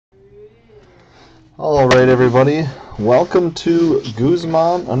All right, everybody. Welcome to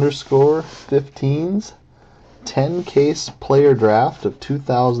Guzman_15's 10-case player draft of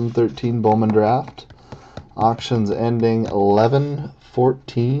 2013 Bowman draft. Auctions ending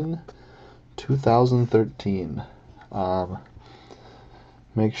 11/14/2013.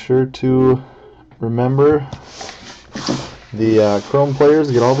 Make sure to remember the Chrome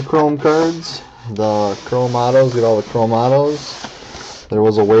players get all the Chrome cards. The Chrome autos get all the Chrome autos. There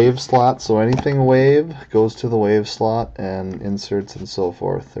was a wave slot, so anything wave goes to the wave slot, and inserts and so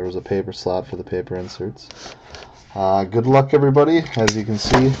forth. There was a paper slot for the paper inserts. Good luck, everybody. As you can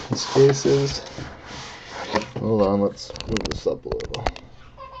see, this case is... Hold on, let's move this up a little.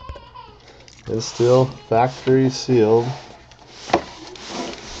 It's still factory sealed.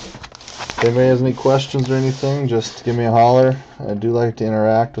 If anybody has any questions or anything, just give me a holler. I do like to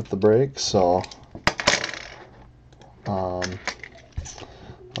interact with the breaks, so...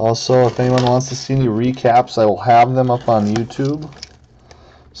 Also, if anyone wants to see any recaps, I will have them up on YouTube.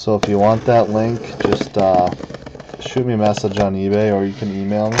 So if you want that link, just shoot me a message on eBay, or you can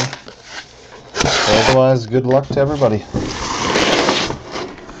email me. Otherwise, good luck to everybody.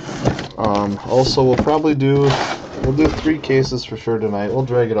 Also, we'll do 3 cases for sure tonight. We'll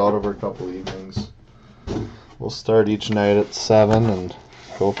drag it out over a couple evenings. We'll start each night at 7 and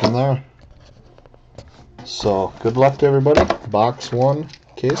go from there. So, good luck to everybody. Box 1.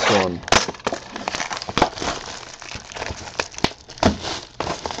 Case 1.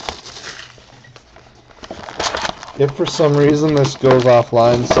 If for some reason this goes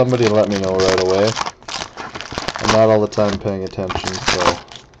offline, somebody let me know right away. I'm not all the time paying attention, so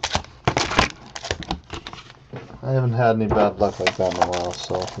I haven't had any bad luck like that in a while,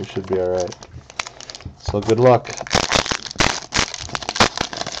 so we should be alright. So good luck.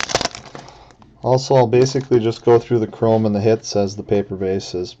 Also, I'll basically just go through the Chrome and the hits, as the paper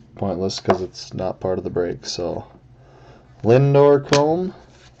base is pointless because it's not part of the break. So, Lindor Chrome,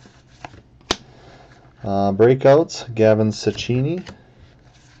 breakouts, Gavin Cecchini,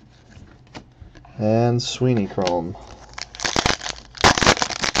 and Sweeney Chrome.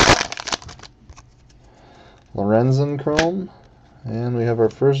 Lorenzen Chrome, and we have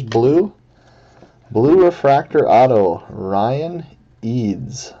our first blue refractor auto, Ryan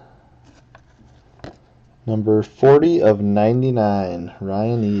Eads. Number 40/99,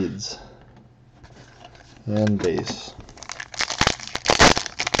 Ryan Eads. And base.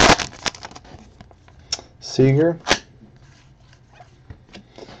 Seager.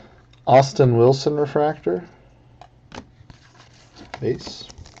 Austin Wilson refractor. Base.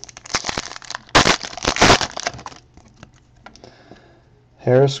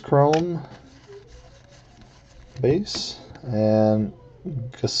 Harris Chrome. Base. And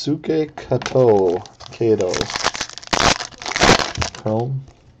Gasuke Kato Chrome.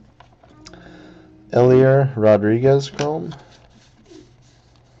 Elier Rodriguez Chrome.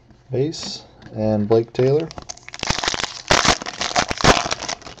 Base. And Blake Taylor.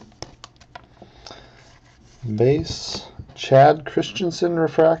 Base. Chad Christensen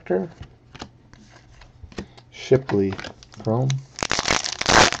refractor. Shipley Chrome.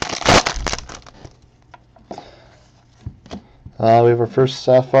 We have our first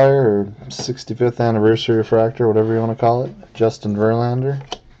Sapphire, or 65th anniversary refractor, whatever you want to call it. Justin Verlander.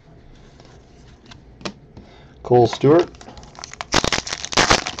 Cole Stewart.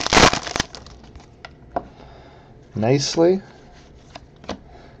 Nicely.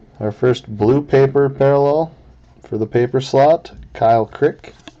 Our first blue paper parallel for the paper slot. Kyle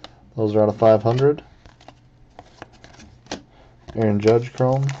Crick. Those are out of 500. Aaron Judge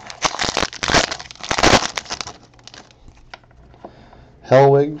Chrome.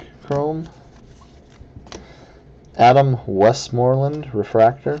 Hellwig Chrome. Adam Westmoreland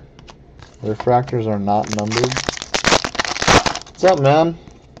refractor. The refractors are not numbered. What's up, man?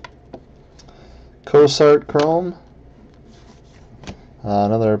 Cosart Chrome.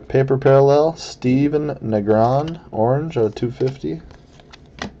 Another paper parallel. Steven Negron orange out of 250.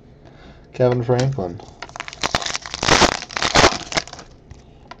 Kevin Franklin.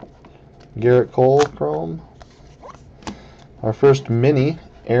 Garrett Cole Chrome. Our first mini,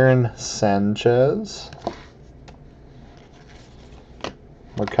 Aaron Sanchez.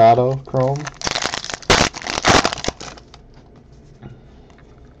 Mercado Chrome.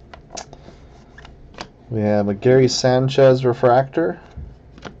 We have a Gary Sanchez refractor.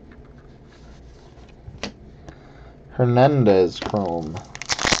 Hernandez Chrome.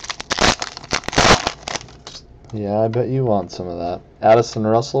 Yeah, I bet you want some of that. Addison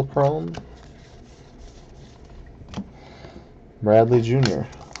Russell Chrome. Bradley Jr.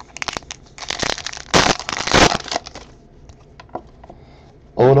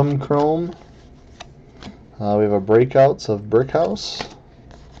 Odom Chrome. We have a Breakouts of Brickhouse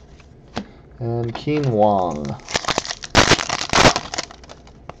and Keen Wong.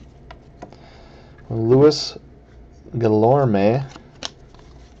 Louis Guillorme,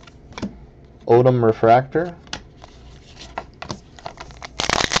 Odom Refractor.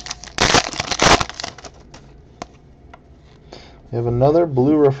 We have another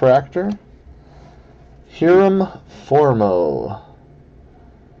blue refractor, Hiram Formo.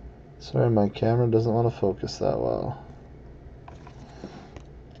 Sorry, my camera doesn't want to focus that well.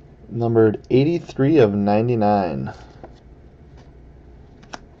 Numbered 83 of 99.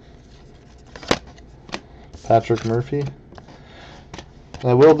 Patrick Murphy.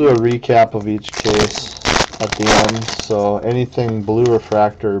 I will do a recap of each case at the end, so anything blue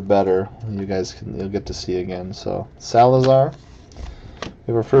refractor or better, you'll get to see again. So Salazar. We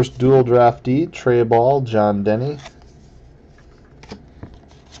have our first dual draftee, Trey Ball, John Denny.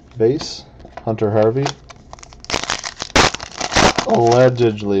 Base, Hunter Harvey.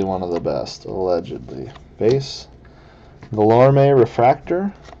 Allegedly one of the best. Allegedly. Base, Guillorme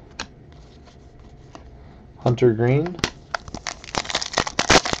refractor. Hunter Green.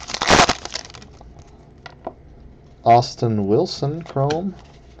 Austin Wilson chrome.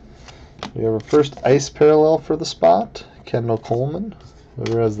 We have our first ice parallel for the spot, Kendall Coleman.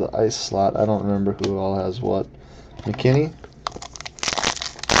 Whoever has the ice slot, I don't remember who all has what. McKinney.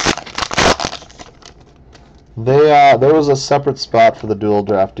 There was a separate spot for the dual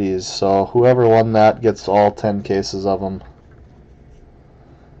draftees, so whoever won that gets all 10 cases of them.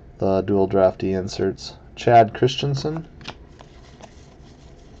 The dual draftee inserts. Chad Christensen.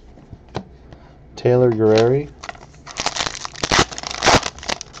 Taylor Guerreri.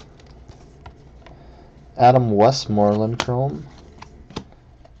 Adam Westmoreland chrome.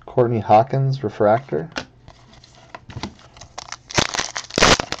 Courtney Hawkins refractor.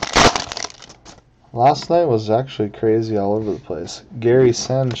 Last night was actually crazy all over the place. Gary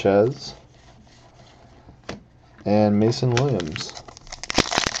Sanchez and Mason Williams.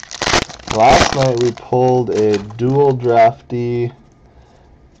 Last night we pulled a dual draftee.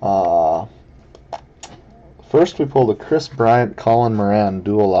 First we pulled a Chris Bryant, Colin Moran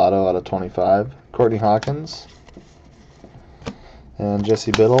dual auto out of 25. Courtney Hawkins and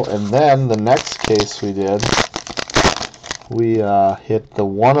Jesse Biddle. And then the next case we did, we hit the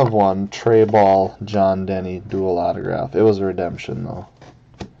 1-of-1 Trey Ball, John Denny dual autograph. It was a redemption though.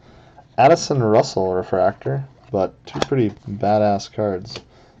 Addison Russell refractor, but two pretty badass cards.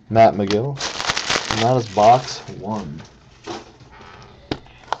 Matt McGill. And that is box 1.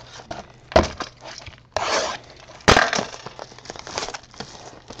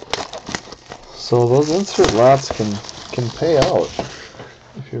 So those insert lots can pay out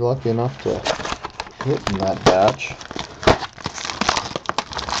if you're lucky enough to hit in that batch.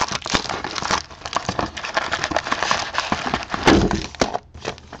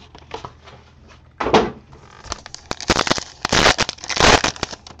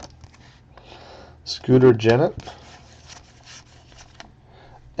 Scooter Jennett,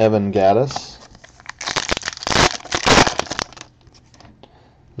 Evan Gaddis,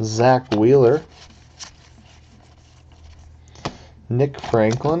 Zach Wheeler, Nick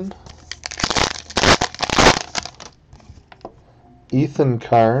Franklin, Ethan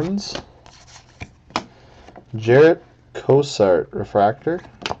Carnes, Jarrett Cosart refractor,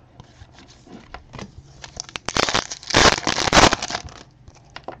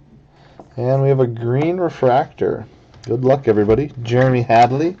 and we have a green refractor. Good luck, everybody. Jeremy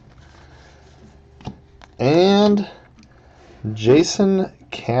Hadley and Jason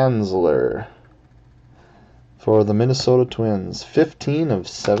Kanzler for the Minnesota Twins. 15 of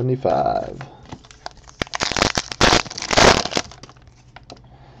 75.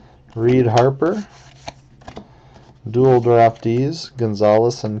 Reed Harper. Dual draftees,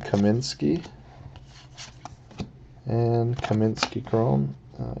 Gonzalez and Kaminsky. And Kaminsky chrome.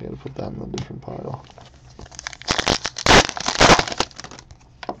 I gotta put that in a different pile.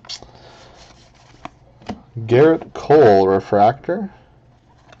 Garrett Cole refractor.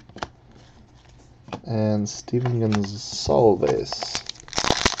 And Steven Gonsalves.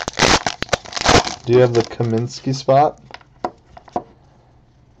 Do you have the Kaminsky spot?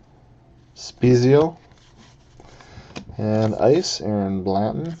 Spezio. And ice, Aaron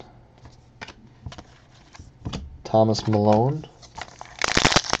Blanton. Thomas Malone.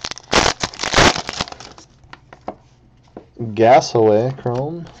 Gasaway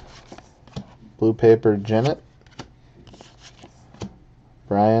chrome. Blue paper Jennett.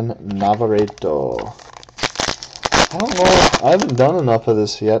 Brian Navarreto. I don't know. I haven't done enough of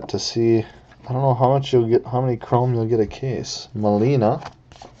this yet to see. I don't know how much you'll get. How many chrome you'll get a case. Molina.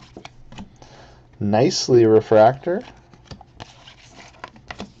 Nicely refractor.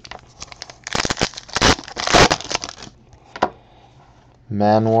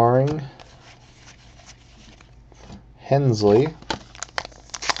 Manwaring. Hensley.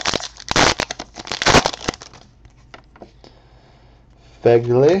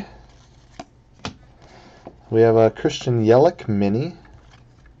 Fegley. We have a Christian Yelich mini.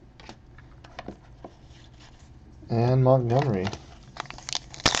 And Montgomery.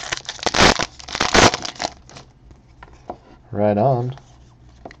 Right on.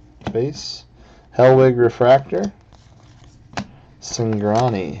 Base. Hellwig refractor.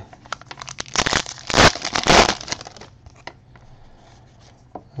 Singrani.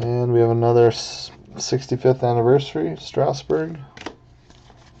 And we have another 65th anniversary, Strasburg.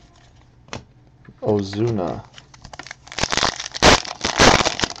 Ozuna.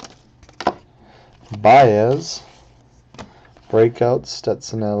 Baez. Breakout,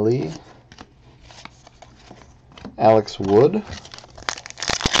 Stetson Lee. Alex Wood.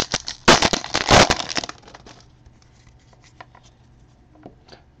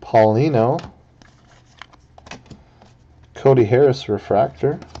 Paulino. Cody Harris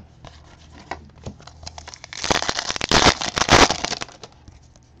refractor.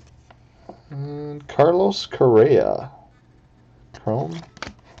 And Carlos Correa. Chrome.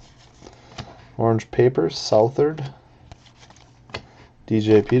 Orange paper, Southard.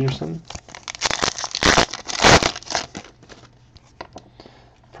 DJ Peterson.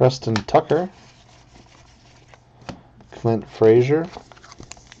 Preston Tucker. Clint Frazier.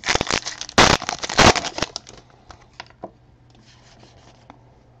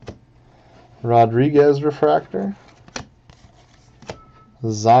 Rodriguez refractor.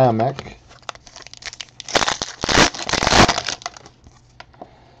 Zymek.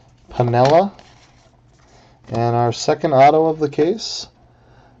 Panella. And our second auto of the case,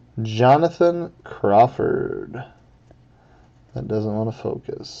 Jonathan Crawford. That doesn't want to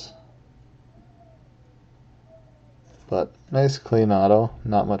focus. But nice clean auto,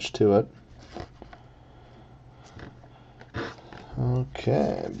 not much to it.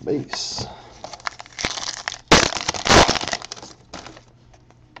 Okay, base.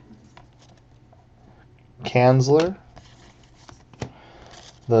 Kanzler.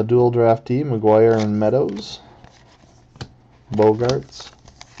 The dual draftee, McGuire and Meadows. Bogarts.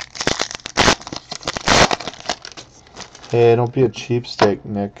 Hey, don't be a cheapskate,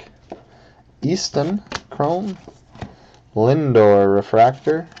 Nick. Easton, Chrome. Lindor,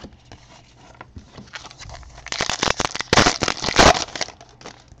 refractor.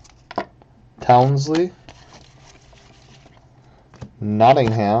 Townsley.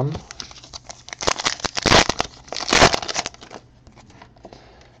 Nottingham.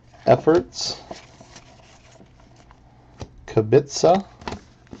 Efforts. Kubica.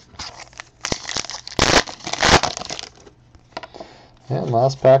 And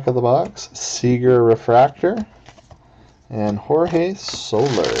last pack of the box, Seager refractor and Jorge Soler.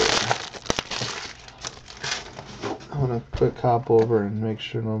 I'm going to quick hop over and make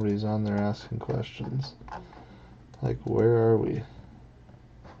sure nobody's on there asking questions. Like, where are we?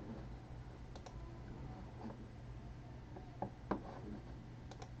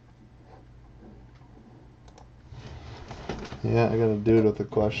 Yeah, I got a dude with a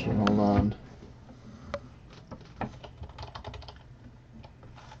question. Hold on.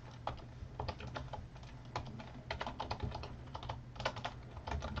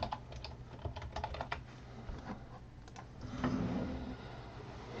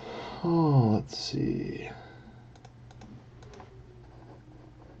 Oh, let's see.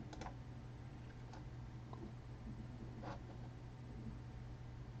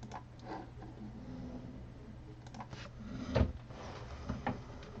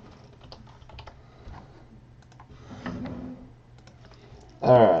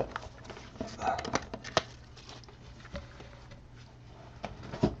 All right.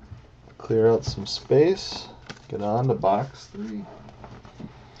 Clear out some space. Get on to box 3.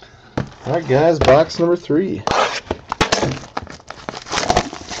 All right, guys, box number 3.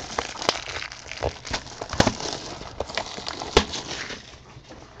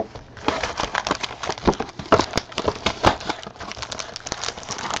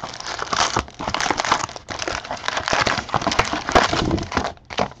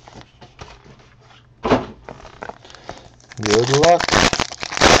 Good luck.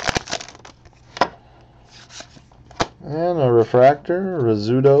 And a refractor,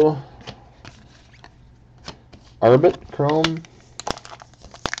 Rizzuto, Arbit, Chrome,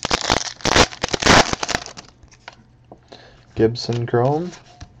 Gibson, Chrome,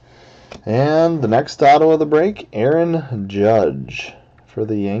 and the next auto of the break, Aaron Judge for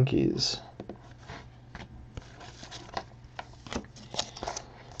the Yankees.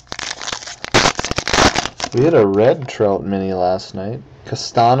 We had a red Trout mini last night.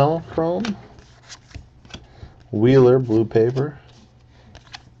 Castano chrome. Wheeler blue paper.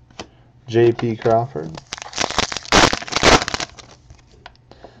 J.P. Crawford.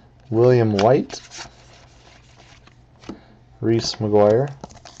 William White. Reese McGuire.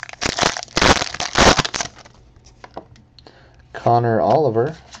 Connor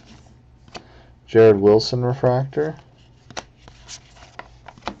Oliver. Jared Wilson refractor.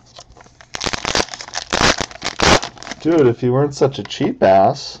 Dude, if you weren't such a cheap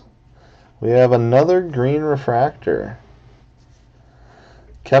ass, we have another green refractor.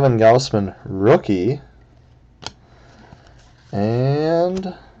 Kevin Gausman, rookie.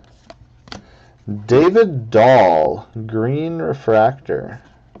 And David Dahl, green refractor.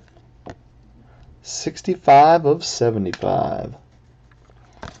 65 of 75.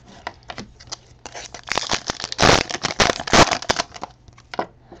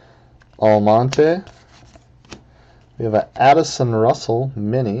 Almonte. We have an Addison Russell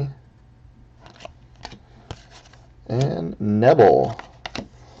mini. And Nebel.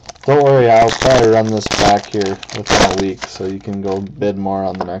 Don't worry, I'll probably run this back here within a week so you can go bid more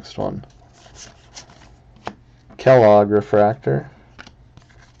on the next one. Kellogg refractor.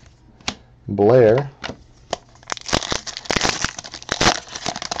 Blair.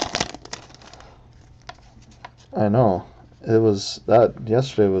 I know.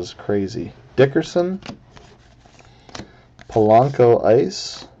 Yesterday was crazy. Dickerson. Polanco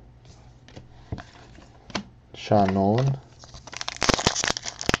Ice. Sean Nolan.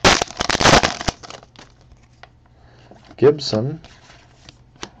 Gibson.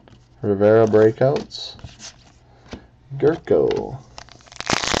 Rivera breakouts. Gurko.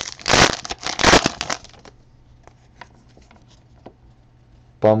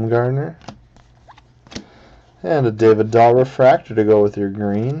 Bumgarner. And a David Dahl refractor to go with your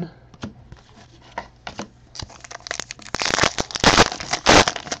green.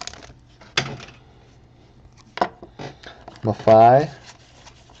 Maffei.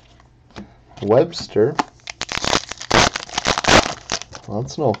 Webster. Well,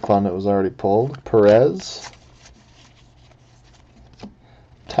 that's no fun, it was already pulled. Perez.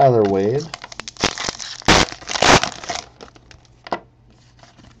 Tyler Wade.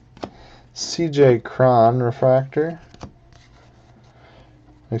 CJ Cron refractor.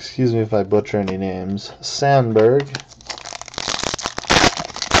 Excuse me if I butcher any names. Sandberg.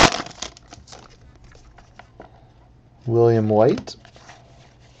 William White.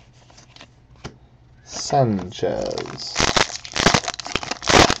 Sanchez.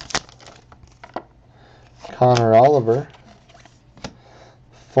 Connor Oliver.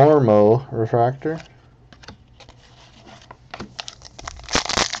 Formo refractor.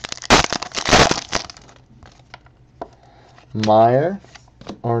 Meyer,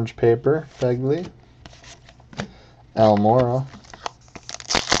 orange paper, Begley. Almora.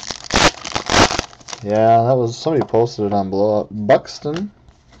 Yeah, that was, somebody posted it on Blow Up. Buxton.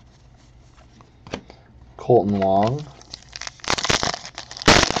 Colton Wong.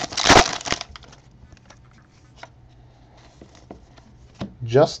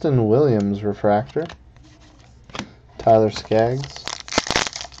 Justin Williams refractor. Tyler Skaggs.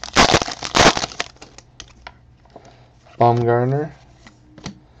 Bumgarner.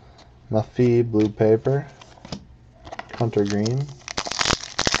 Maffei blue paper. Hunter Green.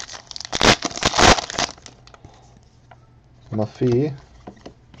 Maffei.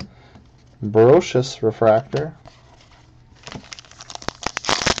 Barocious refractor.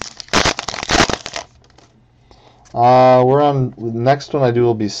 We're on, next one I do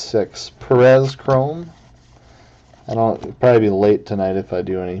will be 6. Perez Chrome. It'll probably be late tonight if I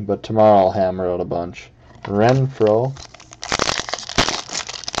do any, but tomorrow I'll hammer out a bunch. Renfro.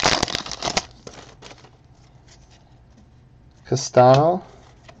 Castano.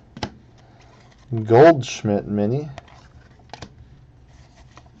 Goldschmidt mini.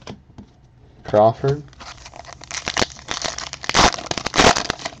 Crawford.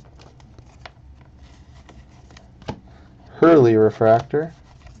 Hurley refractor.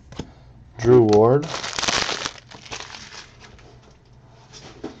 Drew Ward.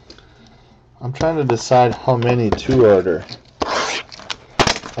 I'm trying to decide how many to order.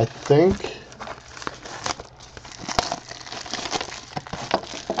 I think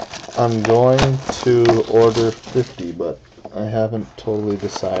I'm going to order 50, but I haven't totally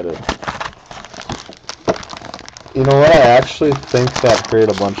decided. You know what? I actually think that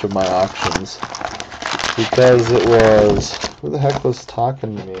hurt a bunch of my auctions. Because it was, who the heck was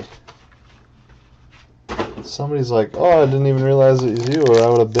talking to me? Somebody's like, oh, I didn't even realize it was you, or I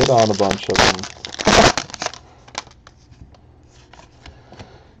would have bid on a bunch of them.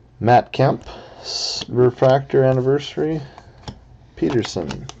 Matt Kemp, Refractor anniversary,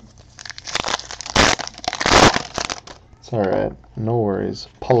 Peterson. It's alright, no worries.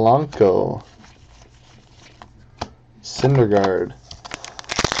 Polanco. Syndergaard.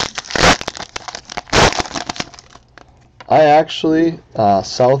 I actually,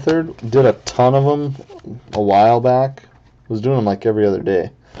 Southard, did a ton of them a while back. Was doing them like every other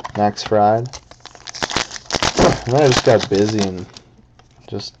day. Max Fried. And then I just got busy and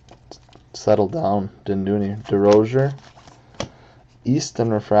just settled down. Didn't do any. DeRozier.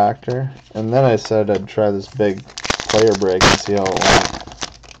 Easton Refractor. And then I said I'd try this big player break and see how it went.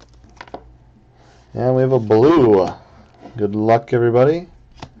 And we have a blue. Good luck, everybody.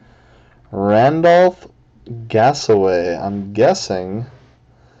 Randolph Gassaway. I'm guessing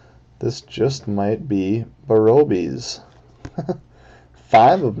this just might be Barobies.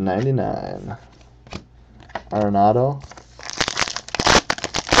 5 of 99. Arenado.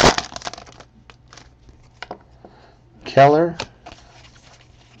 Keller.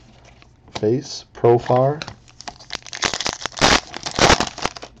 Base. Profar.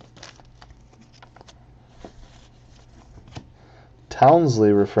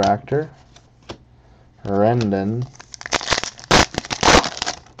 Townsley Refractor. Rendon.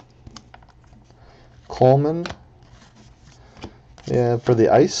 Coleman. Yeah, for the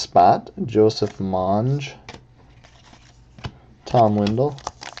ice spot, Joseph Monge. Tom Windle.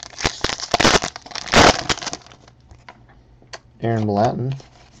 Aaron Blanton.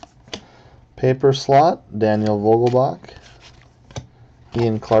 Paper slot, Daniel Vogelbach.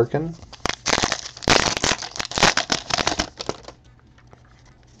 Ian Clarkin.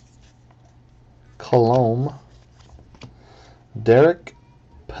 Colombe. Derek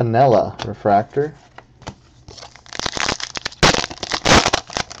Piniella Refractor.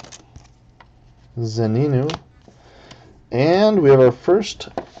 Zaninu. And we have our first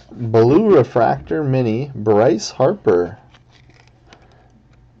blue refractor mini, Bryce Harper.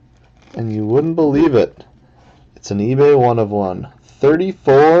 And you wouldn't believe it. It's an eBay 1 of 1.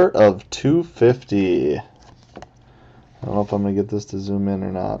 34 of 250. I don't know if I'm going to get this to zoom in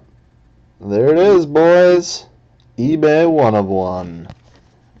or not. There it is, boys. eBay 1 of 1.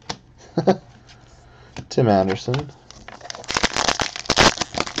 Tim Anderson.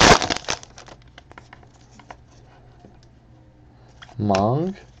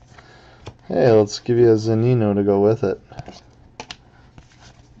 Mong. Hey, let's give you a Zanino to go with it.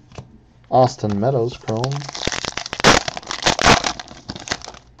 Austin Meadows Chrome.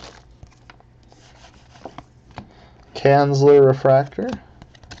 Kansler Refractor.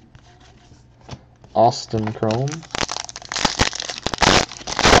 Austin Chrome.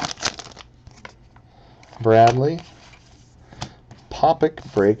 Bradley. Popick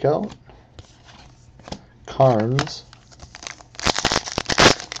Breakout. Carnes.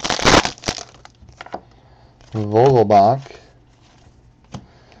 Vogelbach.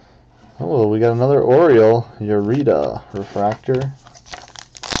 Oh, we got another Oriole, Ureta Refractor.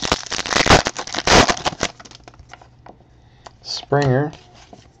 Springer.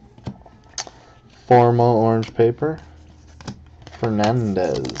 Formo Orange Paper.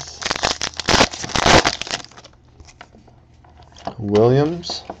 Fernandez.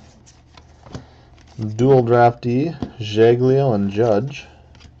 Williams. Dual draftee, Jaglio and Judge.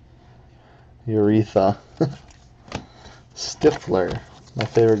 Ureta. Stifler. My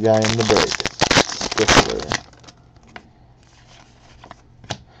favorite guy in the break. Stifler.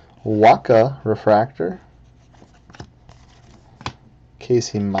 Waka Refractor.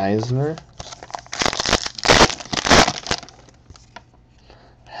 Casey Meisner.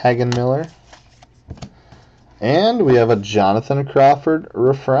 Hagenmiller. And we have a Jonathan Crawford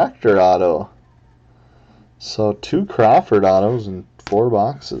Refractor Auto. So 2 Crawford autos in 4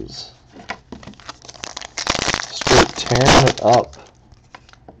 boxes. Straight tearing it up.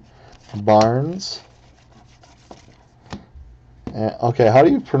 Barnes. Okay, how do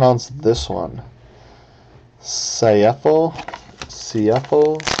you pronounce this one? CFO.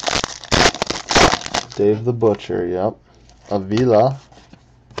 Dave the Butcher, yep. Avila.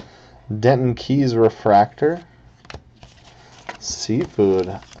 Denton Keys Refractor. Seafood.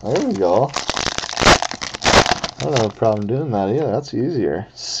 There we go. I don't have a problem doing that either. That's easier.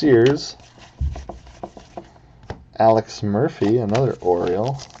 Sears. Alex Murphy, another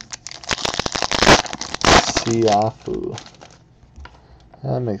Oriole. Siafu.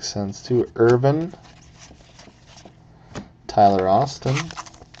 That makes sense too. Irvin. Tyler Austin.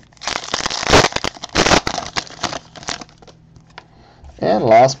 And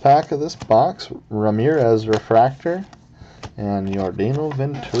last pack of this box, Ramirez Refractor and Yordano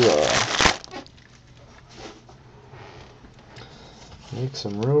Ventura. Make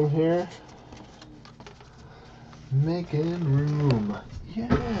some room here. Making room.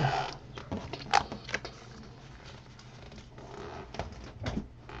 Yeah.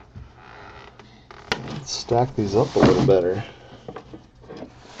 Let's stack these up a little better.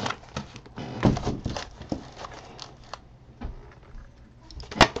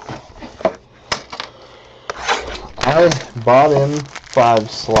 I bought in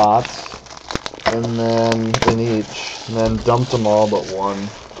 5 slots and then in each, and then dumped them all but one,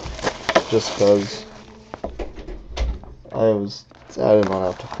 just because I didn't want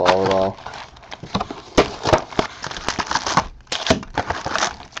to have to follow it all.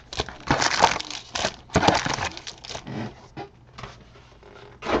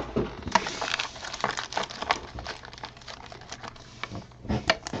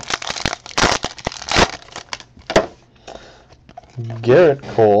 Garrett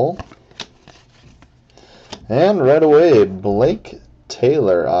Cole, and right away Blake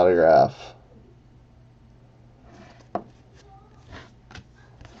Taylor autograph.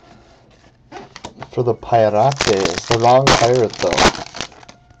 For the Pirates, the wrong pirate though.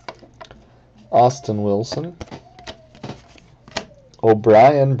 Austin Wilson,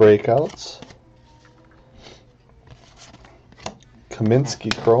 O'Brien breakouts,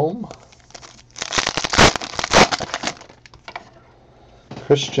 Kaminsky chrome,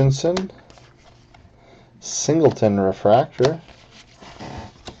 Christensen, Singleton refractor,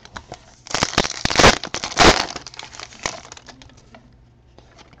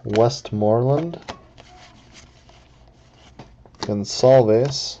 Westmoreland,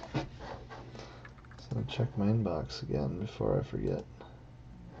 Gonsalves. So I'll check my inbox again before I forget.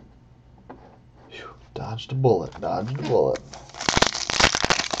 Whew, dodged a bullet, dodged a bullet.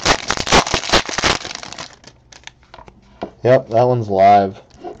 Yep, that one's live.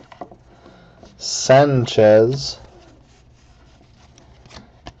 Sanchez,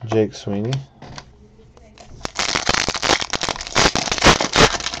 Jake Sweeney,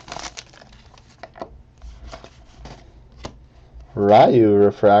 Ryu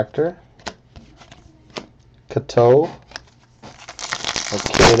refractor, Kato,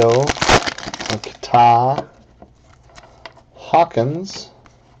 Kato, Kata, Hawkins,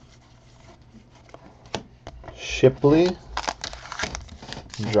 Shipley,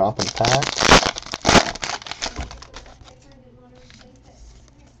 drop and pack,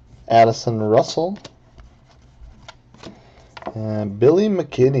 Addison Russell, and Billy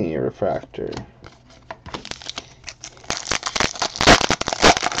McKinney refractor.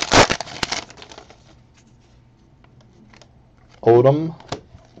 Odom,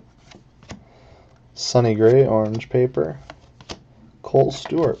 Sonny Gray orange paper, Cole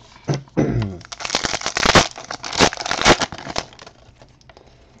Stewart.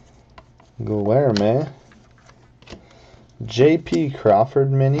 Guilherme, J.P.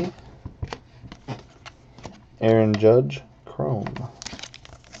 Crawford mini, Aaron Judge chrome.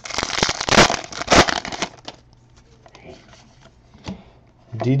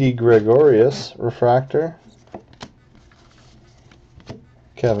 Didi Gregorius refractor,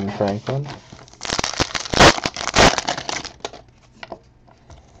 Kevin Franklin,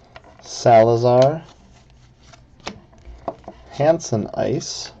 Salazar, Hanson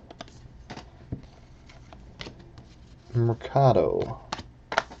ice, Mercado,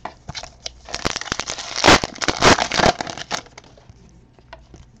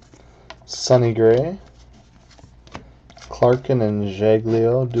 Sonny Gray, Clarkin and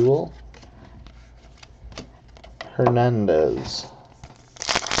Jaglio duel, Hernandez,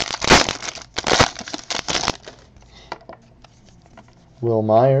 Will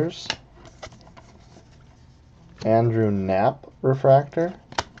Myers, Andrew Knapp refractor,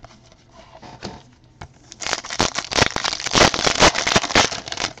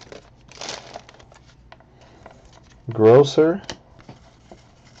 Grosser,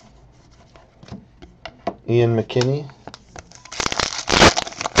 Ian McKinney,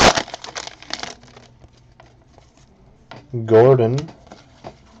 Gordon,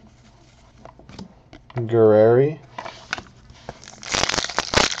 Guerreri,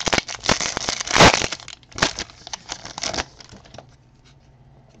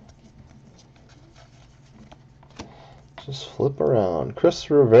 just flip around, Chris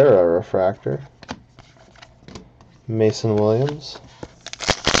Rivera refractor, Mason Williams,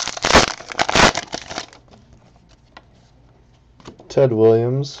 Ted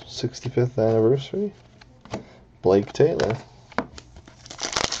Williams 65th anniversary, Blake Taylor,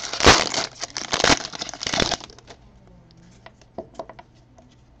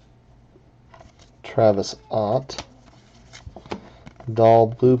 Travis Ott, Dahl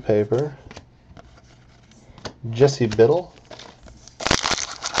blue paper, Jesse Biddle,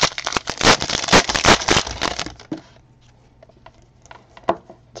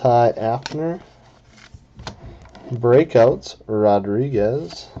 Ty Afner. Breakouts,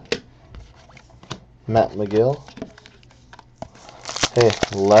 Rodriguez. Matt McGill. Hey,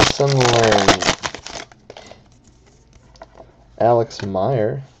 lesson learned. Alex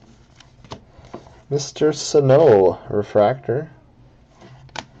Meyer. Mr. Sano, refractor.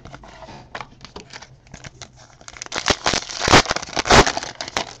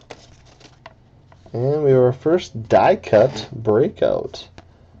 And we have our first die cut breakout.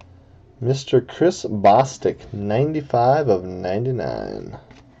 Mr. Chris Bostic, 95 of 99.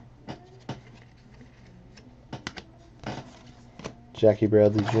 Jackie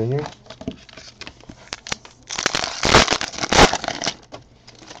Bradley Jr.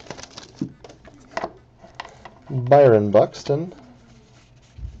 Byron Buxton.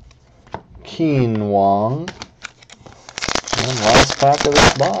 Keen Wong. And last pack of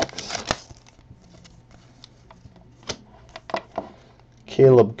this box.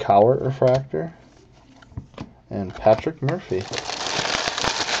 Caleb Cowart refractor. And Patrick Murphy.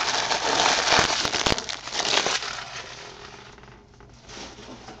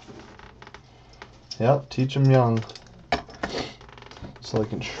 Yep, teach them young so they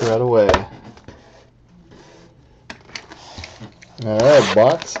can shred away. Alright,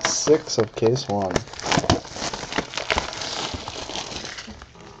 box 6 of case 1.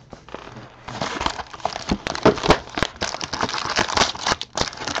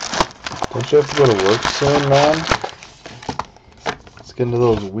 Don't you have to go to work soon, man? Let's get into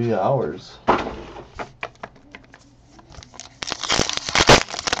those wee hours.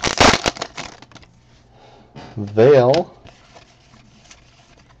 Vale.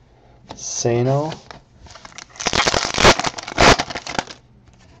 Sano.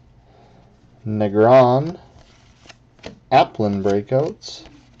 Negron. Applin breakouts.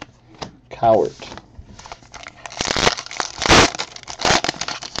 Cowart.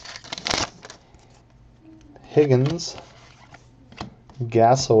 Higgins.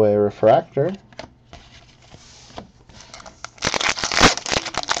 Gasaway refractor.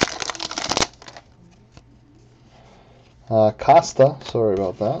 Costa, sorry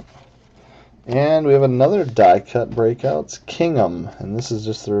about that. And we have another die cut breakouts, Kingham, and this is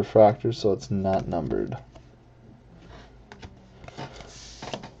just the refractor, so it's not numbered.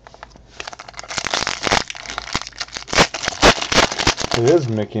 It is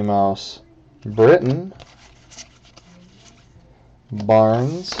Mickey Mouse. Britton,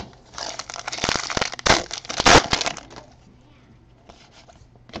 Barnes,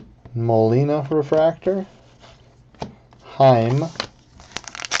 Molina refractor, Heim,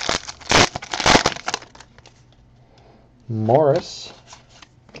 Morris,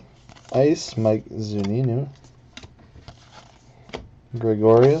 Ice, Mike Zunino,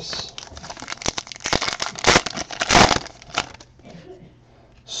 Gregorius,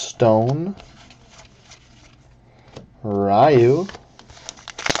 Stone, Ryu,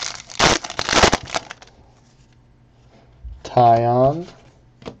 Tyon,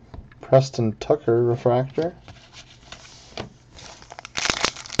 Preston Tucker refractor,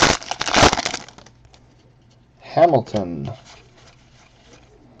 Hamilton,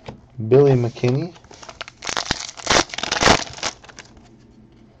 Billy McKinney,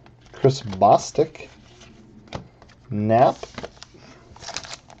 Chris Bostic, Knapp.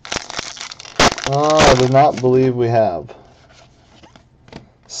 Oh, I do not believe we have.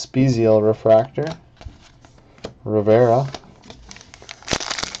 Spezial refractor, Rivera,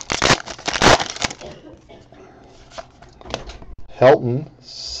 Helton,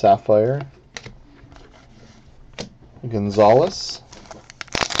 Sapphire, Gonzalez,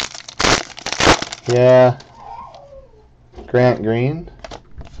 yeah, Grant Green,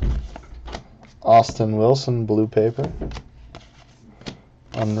 Austin Wilson, blue paper,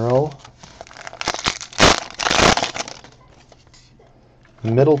 Unroll,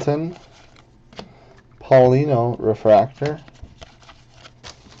 Middleton, Paulino refractor,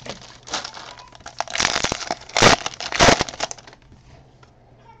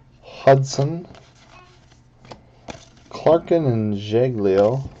 Hudson, Clarkin and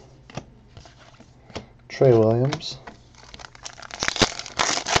Jaglio, Trey Williams,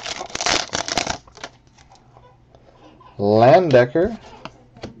 Landecker.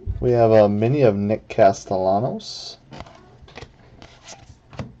 We have a mini of Nick Castellanos.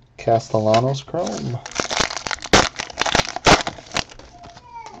 Castellanos Chrome.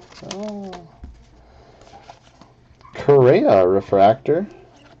 Oh. Correa refractor.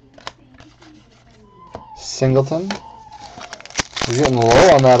 Singleton. We're getting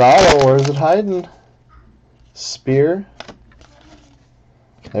low on that auto. Where is it hiding? Spear.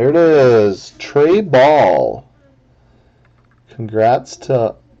 There it is. Trey Ball. Congrats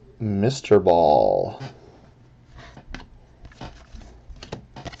to Mr. Ball.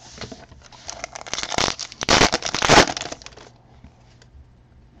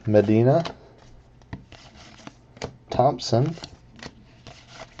 Medina. Thompson.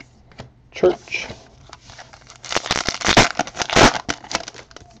 Church.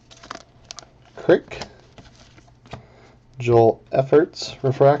 Crick. Joel Efforts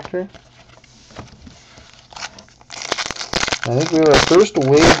refractor. I think we have our first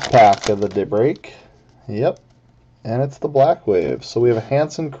wave pack of the day break. Yep. And it's the black wave. So we have a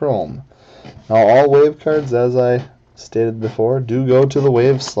Hansen Chrome. Now all wave cards, as I stated before, do go to the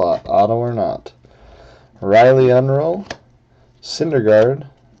wave slot, auto or not. Riley Unroe, Syndergaard,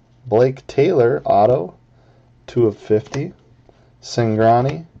 Blake Taylor, auto, 2 of 50,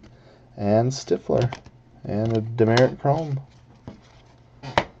 Singrani, and Stifler, and a Demerit Chrome.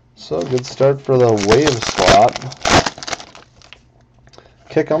 So good start for the wave slot.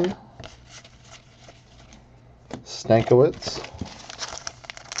 Kickham, Stankiewicz,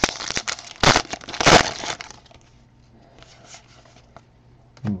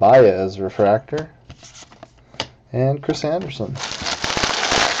 Baez refractor, and Chris Anderson.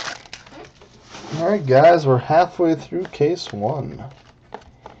 Alright guys, we're halfway through case 1.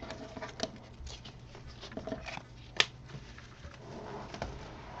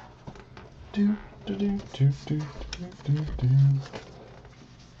 Do, do, do, do, do, do, do.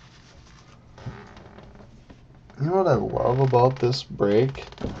 You know what I love about this break?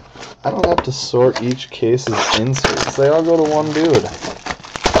 I don't have to sort each case's inserts. They all go to one dude.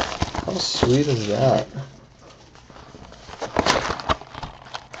 How sweet is that?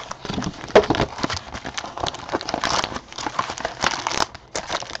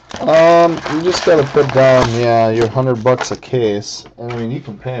 You just gotta put down, yeah, your $100 a case. I mean, you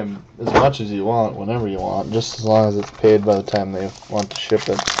can pay them as much as you want, whenever you want, just as long as it's paid by the time they want to ship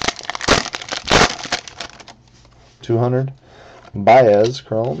it. 200. Baez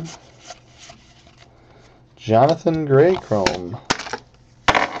Chrome. Jonathan Gray Chrome.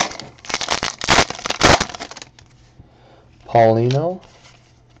 Paulino.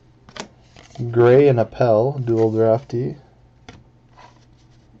 Gray and Appel, dual draftee.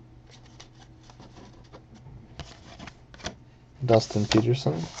 Dustin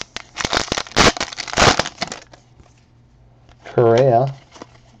Peterson. Correa.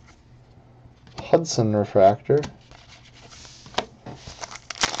 Hudson refractor.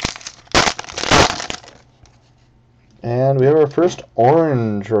 And we have our first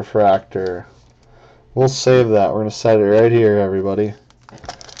orange refractor. We'll save that. We're going to set it right here, everybody.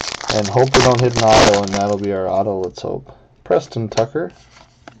 And hope we don't hit an auto, and that'll be our auto, let's hope. Preston Tucker.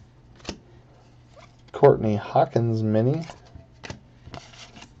 Courtney Hawkins mini.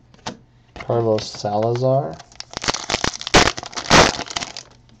 Carlos Salazar.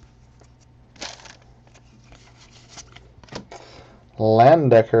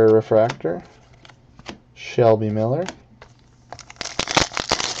 Landecker refractor. Shelby Miller.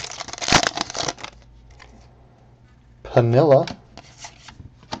 Panilla.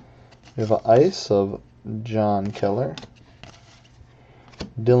 We have an ice of John Keller.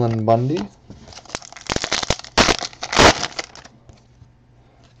 Dylan Bundy.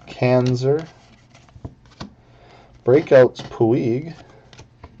 Kanzer. Breakouts Puig.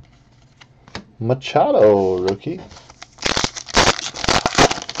 Machado rookie.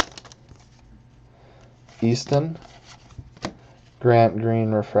 Easton. Grant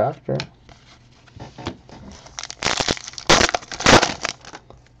Green refractor.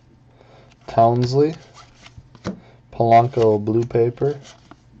 Townsley. Polanco blue paper.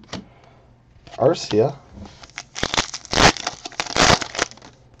 Arcia.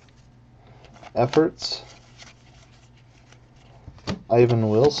 Efforts. Ivan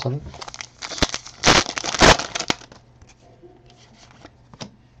Wilson.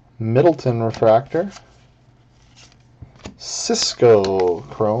 Middleton refractor. Cisco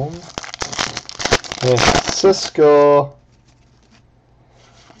Chrome. Hey, Cisco.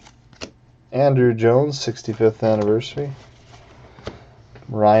 Andrew Jones, 65th anniversary.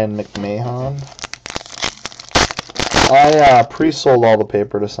 Ryan McMahon. I pre-sold all the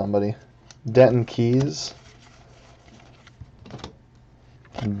paper to somebody. Denton Keys.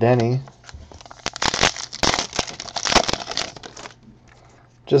 Denny.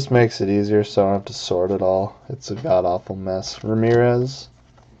 Just makes it easier so I don't have to sort it all. It's a god-awful mess. Ramirez.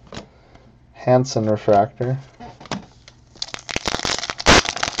 Hansen refractor.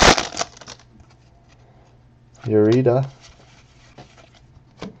 Ureta.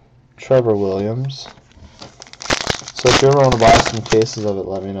 Trevor Williams. So if you ever want to buy some cases of it,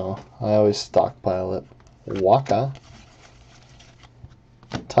 let me know. I always stockpile it. Waka.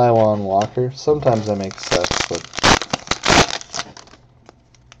 Taiwan Walker. Sometimes I make sets, but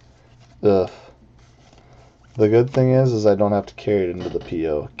ugh. The good thing is I don't have to carry it into the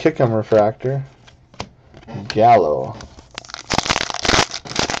PO. Kick'em Refractor. Gallo.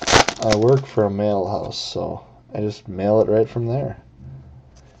 I work for a mail house, so I just mail it right from there.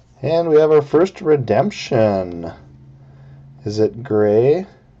 And we have our first redemption. Is it Gray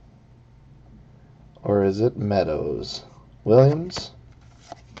or is it Meadows? Williams.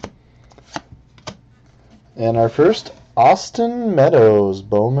 And our first Austin Meadows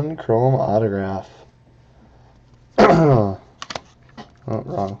Bowman Chrome autograph. Oh,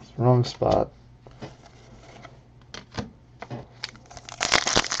 wrong spot.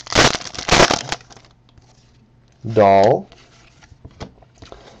 Dahl,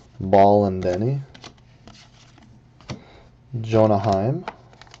 Ball and Denny, Jonah Heim.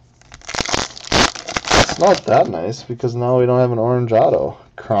 It's not that nice because now we don't have an orange auto.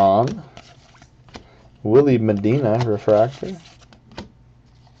 Cron, Willie Medina refractor,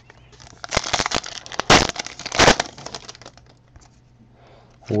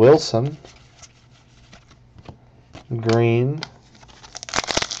 Wilson, Green,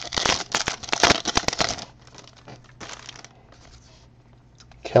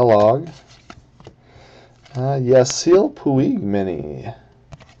 Kellogg, Yasiel Puig mini,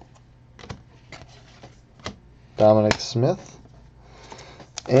 Dominic Smith,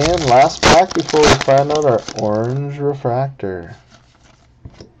 and last pack before we find out our orange refractor.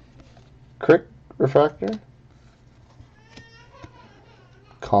 Crick refractor,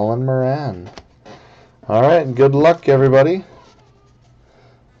 Colin Moran. Alright, good luck everybody.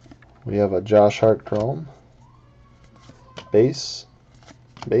 We have a Josh Hart Chrome, base,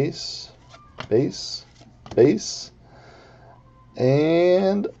 base, base, base,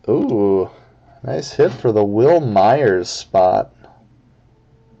 and ooh, nice hit for the Will Myers spot.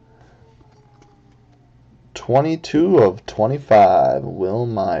 22 of 25, Will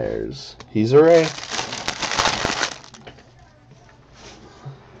Myers. He's a Ray.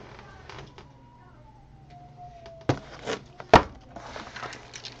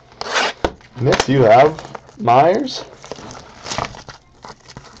 Nick, do you have Myers?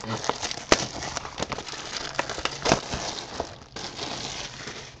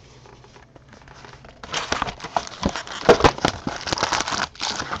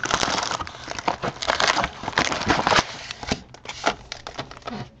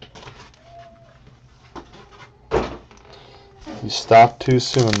 You stopped too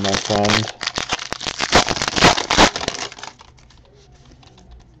soon, my friend.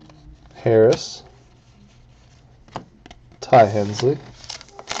 Harris, Ty Hensley,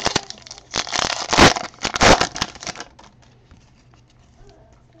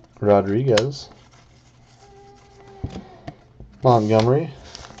 Rodriguez, Montgomery,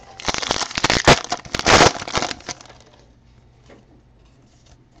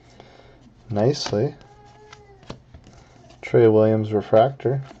 nicely, Trey Williams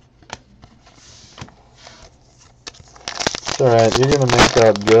refractor. It's alright, you're going to make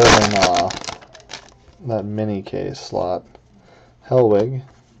out good in that mini case slot. Hellwig,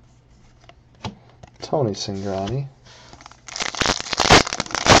 Tony Cingrani,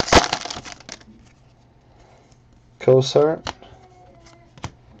 Cosart,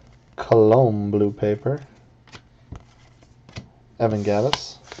 Cologne blue paper, Evan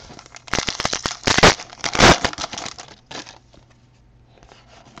Gattis,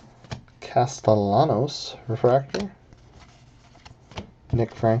 Castellanos refractor,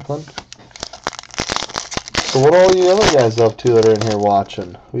 Nick Franklin. So what are all you other guys up to that are in here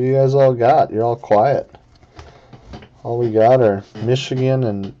watching? Who you guys all got? You're all quiet. All we got are Michigan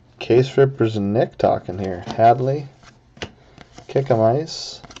and Case Rippers and Nick talking here. Hadley, Kick'em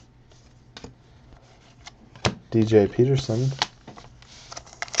Ice, DJ Peterson,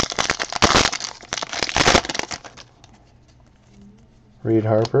 Reed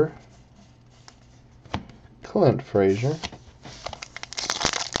Harper, Clint Frazier,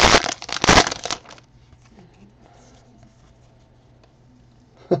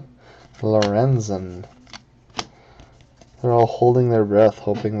 Lorenzen. They're all holding their breath,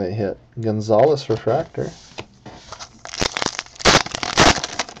 hoping they hit. Gonzalez refractor.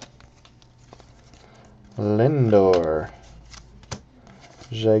 Lindor.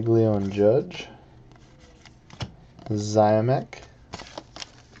 Jaglio and Judge. Zymek.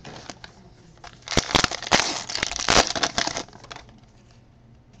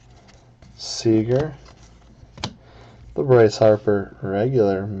 Seager. The Bryce Harper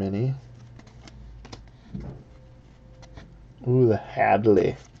regular mini. Ooh, the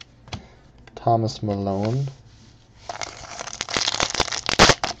Hadley. Thomas Malone.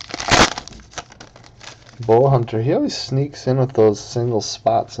 Bull Hunter, he always sneaks in with those single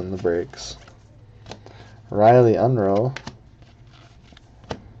spots in the breaks. Riley Unroe.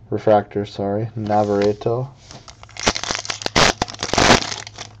 Refractor, sorry. Navarreto.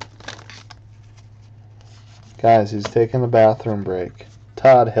 Guys, he's taking a bathroom break.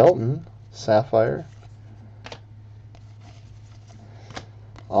 Todd Hilton, Sapphire.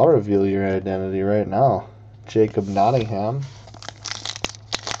 I'll reveal your identity right now. Jacob Nottingham.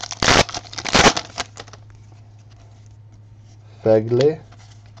 Fegley.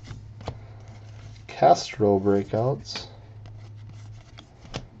 Castro breakouts.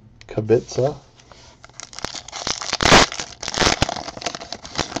 Kubica.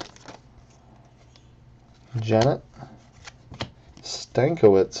 Janet.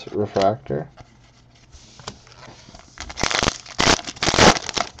 Stankiewicz refractor.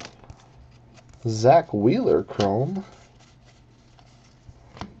 Zach Wheeler chrome.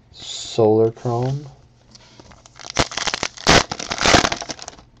 Solar chrome.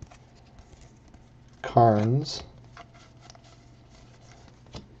 Carnes.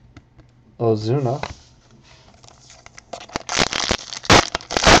 Ozuna.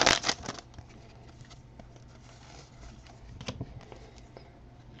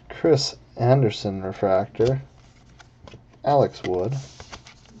 Chris Anderson refractor. Alex Wood.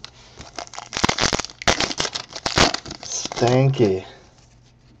 Stanky.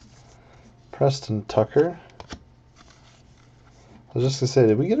 Preston Tucker. I was just going to say,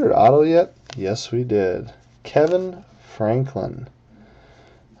 did we get our auto yet? Yes, we did. Kevin Franklin.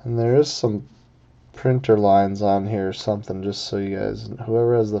 And there is some printer lines on here or something, just so you guys,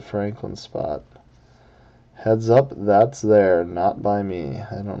 whoever has the Franklin spot. Heads up, that's there, not by me.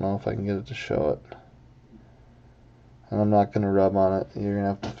 I don't know if I can get it to show it. And I'm not going to rub on it. You're going to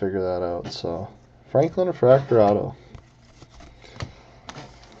have to figure that out. So, Franklin refractor auto.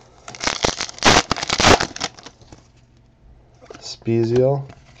 Spezio.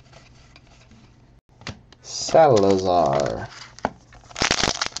 Salazar.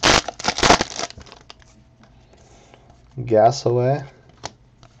 Gasaway.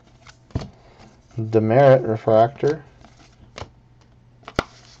 Demerit refractor.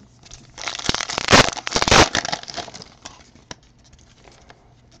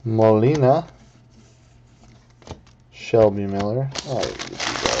 Molina. Shelby Miller.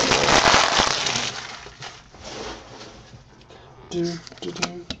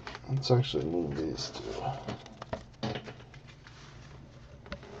 Let's actually move these two.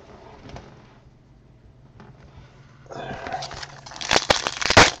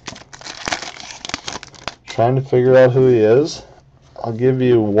 Trying to figure out who he is. I'll give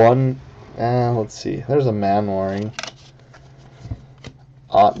you one. Let's see. There's a man wearing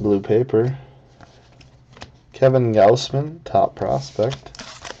Ott blue paper. Kevin Gausman, top prospect.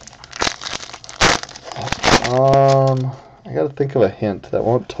 I gotta think of a hint that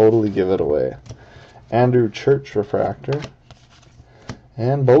won't totally give it away. Andrew Church refractor.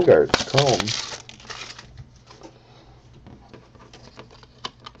 And Bogarts chrome.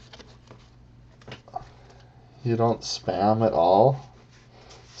 You don't spam at all?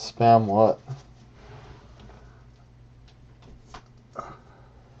 Spam what?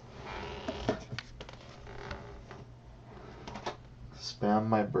 Spam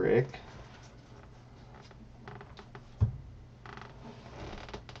my break?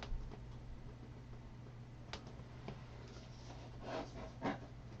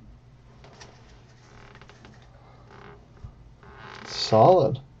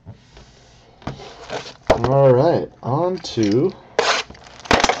 Solid. Alright, on to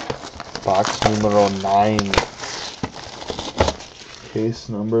box number 9. Case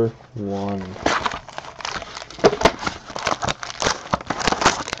number 1.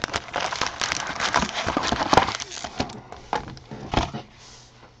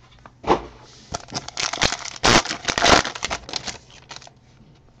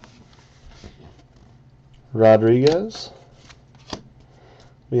 Rodriguez.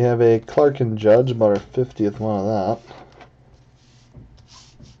 We have a Clark and Judge, about our 50th one of that.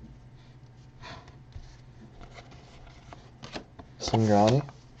 Sangrani.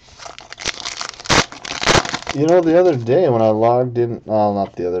 You know, the other day when I logged in, well,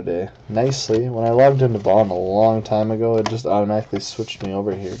 not the other day, nicely, when I logged into Bowman a long time ago, it just automatically switched me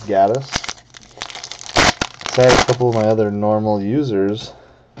over here. Gaddis. So I had a couple of my other normal users,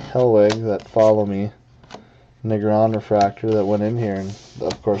 Hellwig, that follow me. Negron refractor that went in here, and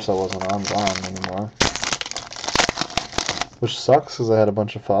of course I wasn't on Bowman anymore. Which sucks because I had a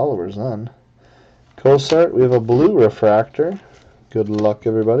bunch of followers then. Cosart, we have a blue refractor. Good luck,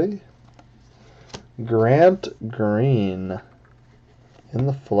 everybody. Grant Green. in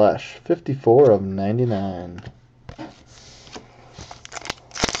the flesh. 54 of 99.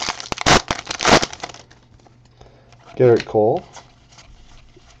 Garrett Cole.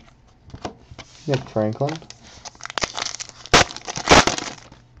 Nick Franklin.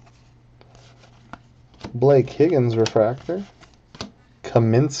 Blake Higgins refractor.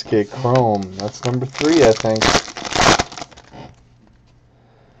 Kaminsky Chrome. That's number 3, I think.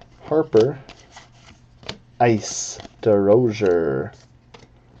 Harper. Ice. DeRozier.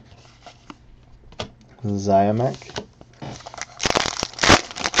 Zymek.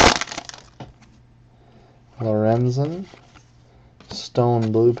 Lorenzen.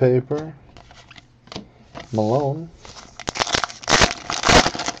 Stone blue paper. Malone.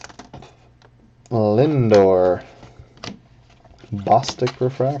 Lindor. Bostic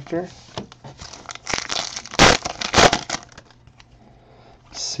refractor.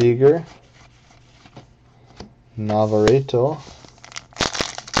 Seager. Navarrete.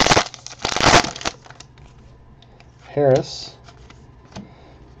 Harris.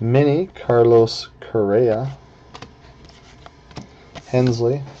 Mini Carlos Correa.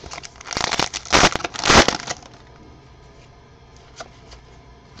 Hensley.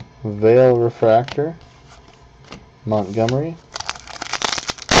 Vale refractor. Montgomery.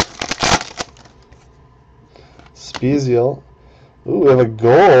 Spezial. Ooh, we have a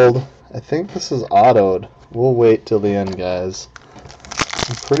gold. I think this is autoed. We'll wait till the end, guys.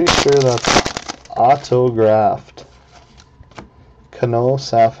 I'm pretty sure that's autographed. Cano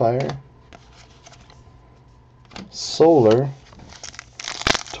Sapphire. Solar.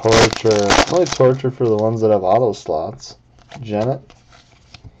 Torture. Only torture for the ones that have auto slots. Janet.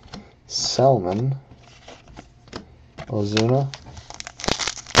 Selman. Ozuna.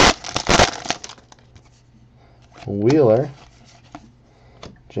 Wheeler.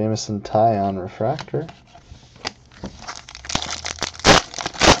 Jameson Tyon refractor.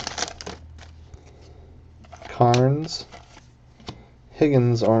 Carnes.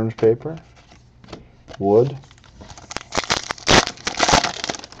 Higgins orange paper. Wood.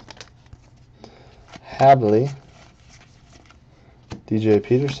 Hadley. DJ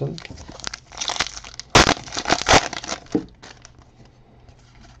Peterson.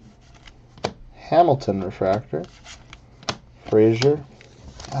 Hamilton refractor. Frazier.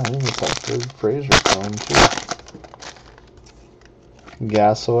 I think it's that third Frazier chrome too.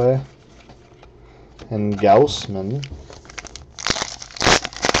 Gasaway. And Gaussman.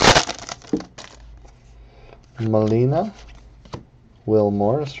 Molina. Will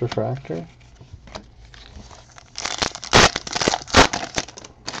Morris refractor.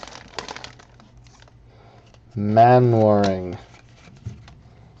 Manwaring.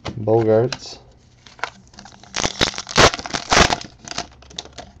 Bogarts.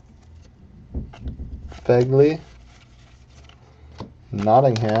 Fegley.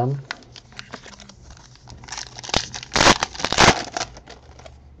 Nottingham.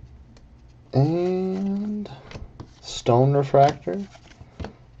 And Stone refractor.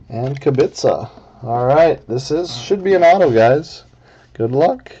 And Kubica. Alright, this should be an auto, guys. Good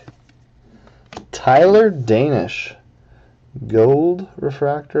luck. Tyler Danish. Gold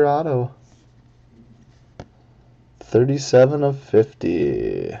refractor auto. 37 of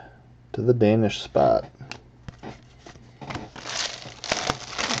 50 to the Danish spot.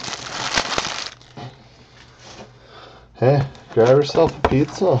 Hey, grab yourself a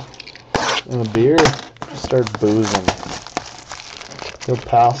pizza and a beer. Start boozing. You'll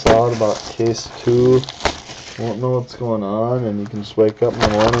pass out about case 2. Won't know what's going on, and you can just wake up in the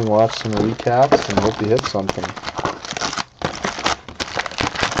morning, watch some recaps, and hope you hit something.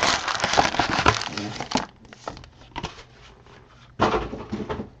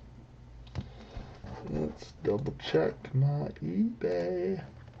 Let's double check my eBay.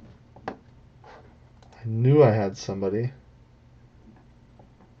 I knew I had somebody.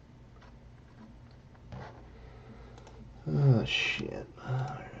 Oh, shit.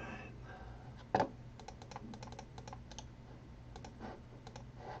 Alright.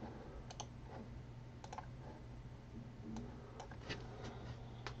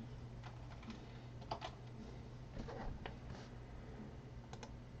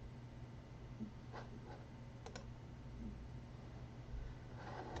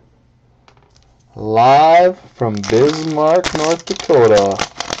 Live from Bismarck, North Dakota.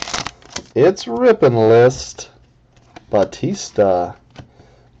 It's Rippin' List. Batista.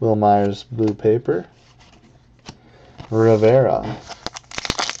 Will Myers blue paper. Rivera.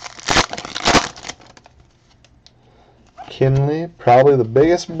 Kinley. Probably the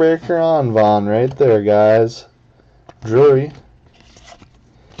biggest breaker on Vaughn right there, guys. Drury.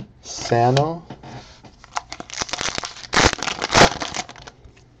 Sano.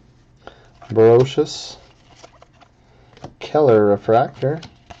 Barocious. Keller refractor.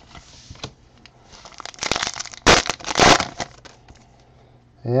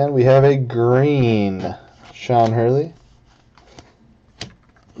 And we have a green Sean Hurley.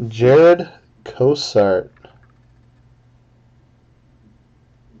 Jared Cosart.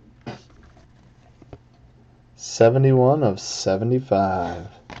 /71 of 75.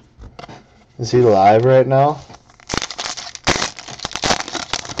 Is he live right now?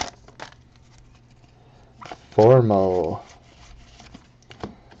 Formo.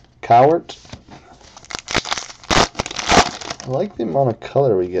 Cowart. I like the amount of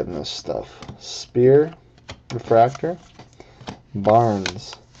color we get in this stuff. Spear, refractor.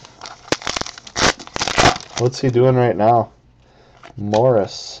 Barnes. What's he doing right now?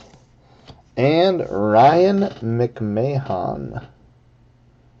 Morris. And Ryan McMahon.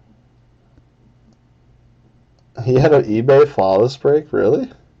 He had an eBay flawless break?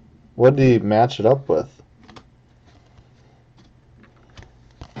 Really? What did he match it up with?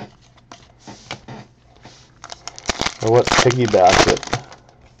 Or what piggybacked it?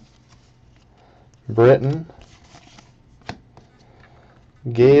 Britton.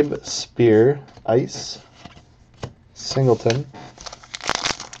 Gabe Spear. Ice. Singleton.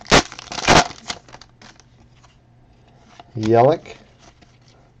 Yelich.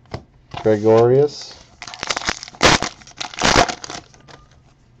 Gregorius.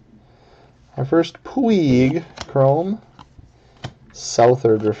 Our first Puig Chrome.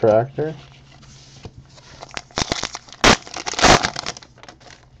 Southard refractor.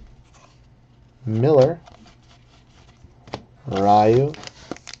 Miller. Ryu.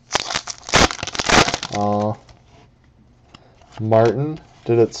 Martin.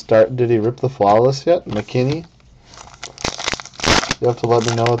 Did it start? Did he rip the flawless yet? McKinney. You have to let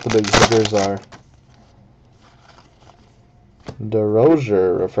me know what the big hitters are.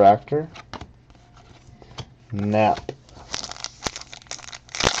 DeRozier refractor. Knapp.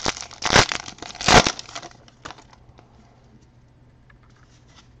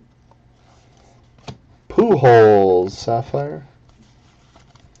 Pujols Sapphire.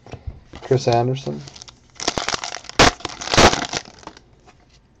 Chris Anderson.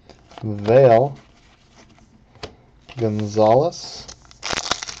 Vale. Gonzalez.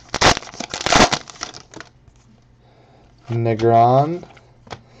 Negron.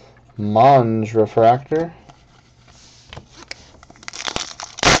 Monge refractor.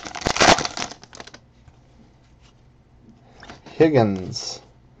 Higgins.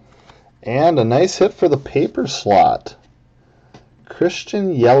 And a nice hit for the paper slot.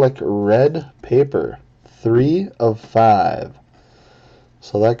 Christian Yelich red paper. 3 of 5.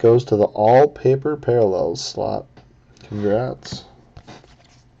 So that goes to the all paper parallels slot. Congrats.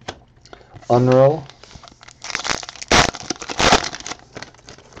 Unroll.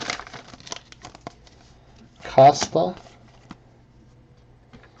 Costa.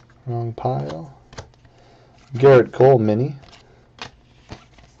 Wrong pile. Garrett Cole mini.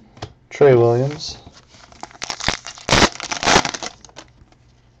 Trey Williams.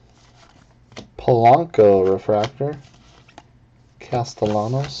 Polanco refractor.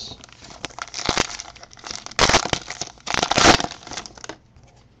 Castellanos.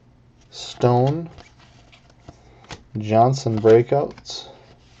 Stone. Johnson breakouts.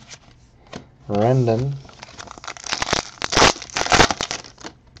 Rendon.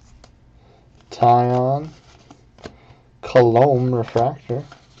 Tyon. Colomb refractor.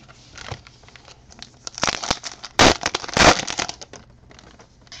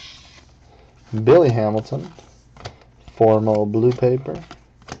 Billy Hamilton. Formo blue paper.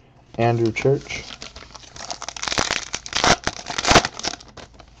 Andrew Church.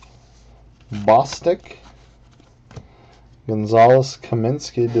 Bostic. Gonzalez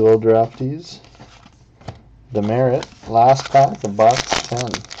Kaminsky dual draftees. Demerit. Last pack of box 10.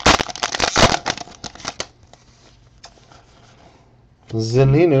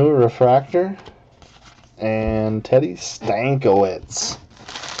 Zaninu refractor. And Teddy Stankiewicz.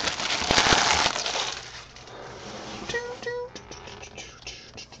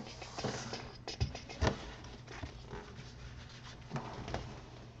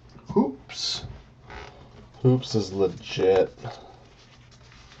 Hoops. Hoops is legit.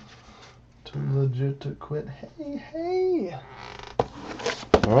 Too legit to quit. Hey.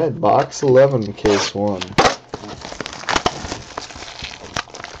 Alright, box 11, case 1.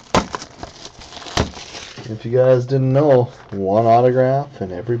 If you guys didn't know, 1 autograph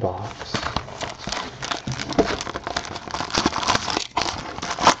in every box.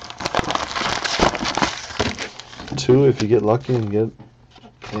 Two if you get lucky and get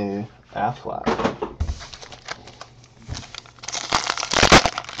a Affleck.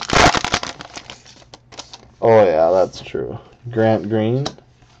 Oh yeah, that's true. Grant Green.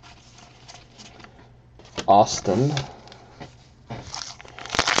 Austin.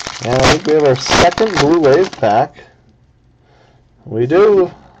 And I think we have our second blue wave pack. We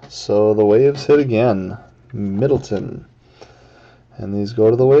do. So the waves hit again. Middleton. And these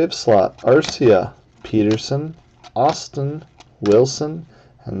go to the wave slot. Arcia, Peterson, Austin, Wilson,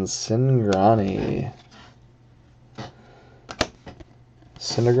 and Singrani.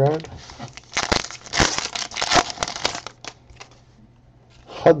 Syndergaard.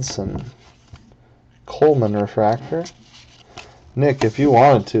 Hudson. Coleman refractor. Nick, if you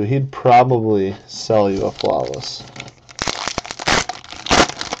wanted to, he'd probably sell you a flawless.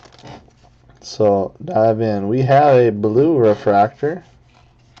 So dive in. We have a blue refractor.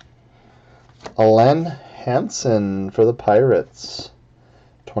 Alen Hansen for the Pirates.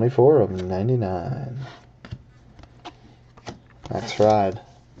 24 of 99. Next ride.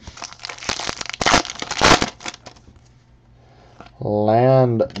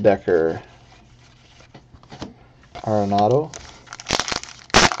 Landdecker. Arenado.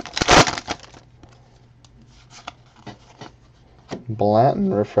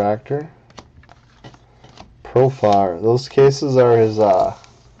 Blanton refractor. Profar. Those cases are his yeah,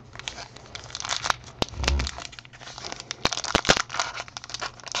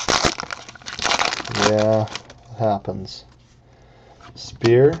 it happens.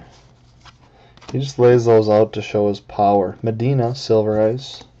 Spear. He just lays those out to show his power. Medina, Silver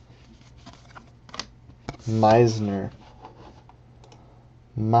Ice. Meisner.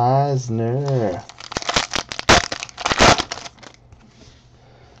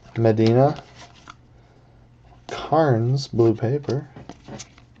 Medina. Carnes, blue paper.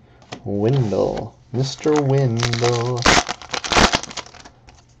 Windle. Mr. Windle.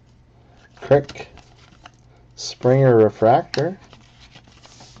 Crick. Springer refractor.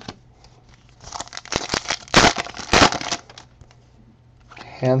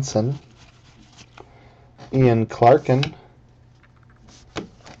 Hansen. Ian Clarkin.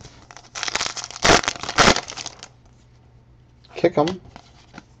 Kickham.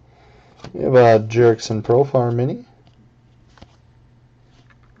 We have a Jerickson Profar Mini.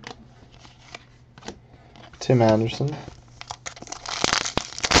 Tim Anderson.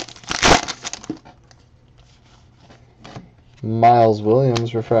 Miles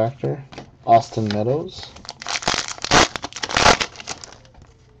Williams refractor. Austin Meadows.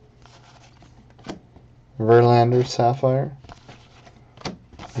 Verlander Sapphire.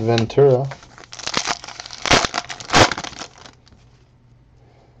 Ventura.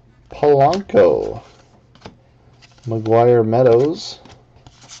 Polanco. McGuire Meadows.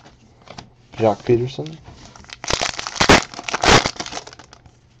 Jock Peterson.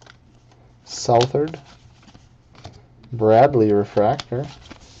 Southard. Bradley refractor.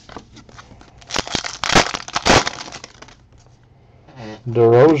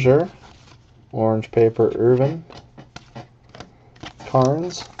 DeRozier. Orange paper Irvin.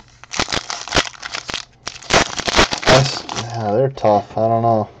 Carnes. Yeah, they're tough. I don't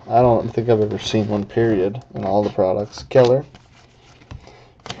know. I don't think I've ever seen one, period, in all the products. Keller.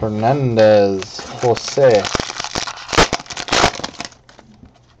 Fernandez. Jose.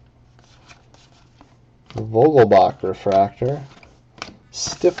 Vogelbach refractor.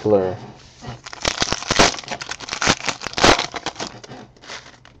 Stifler.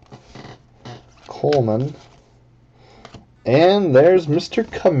 Coleman. And there's Mr.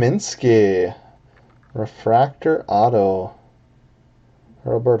 Kaminsky. Refractor auto.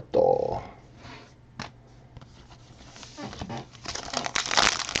 Roberto.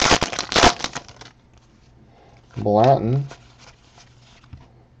 Blanton.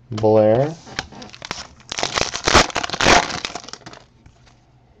 Blair.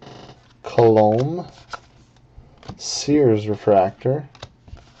 Colombe. Sears refractor.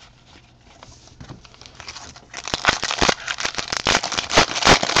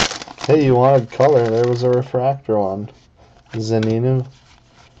 Hey, you wanted color. There was a refractor one. Zaninu.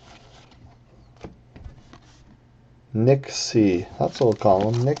 Nick C. That's what we'll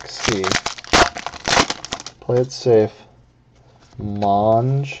call him. Nick C. Play it safe.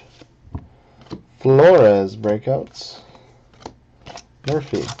 Monge. Flores breakouts.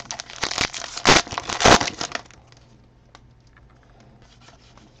 Murphy.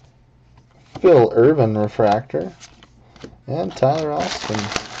 Phil Irvin refractor. And Tyler Austin.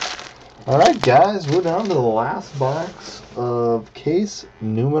 Alright guys, we're down to the last box of case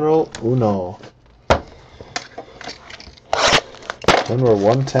numero uno. And we're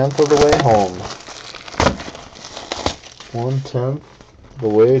 1/10 of the way home. 1/10 the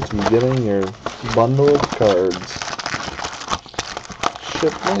way to getting your bundle of cards.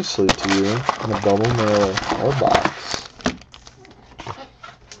 shipped nicely to you in a bubble mailer or box.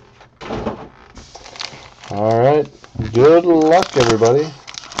 Alright, good luck everybody.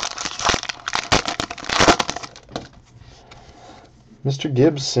 Mr.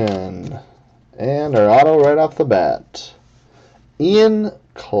 Gibson. And our auto right off the bat. Ian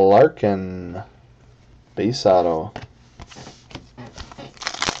Clarkin. Base auto.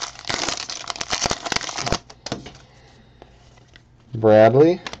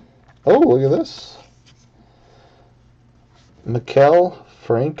 Bradley. Oh, look at this. Maikel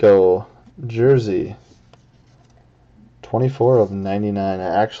Franco. Jersey. 24 of 99.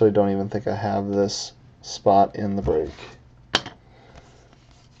 I actually don't even think I have this spot in the break.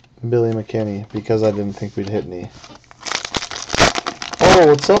 Billy McKinney, because I didn't think we'd hit any. Oh,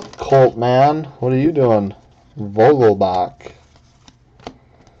 what's up, Colt man? What are you doing? Vogelbach.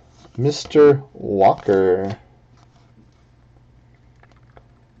 Mr. Walker.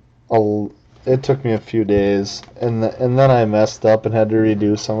 It took me a few days, and then I messed up and had to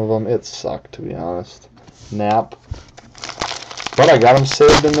redo some of them. It sucked, to be honest. Nap. But I got them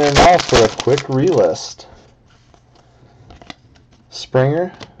saved in there now for a quick relist.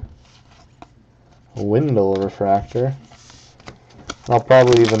 Springer. Windle refractor. I'll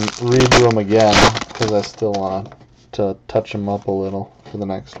probably even redo them again because I still want to touch them up a little for the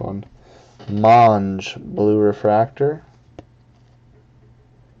next one. Monge blue refractor.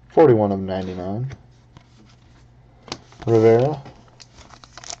 41 of 99. Rivera.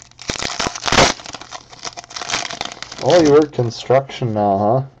 Oh, you work construction now,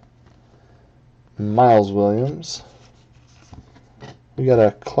 huh? Miles Williams. We got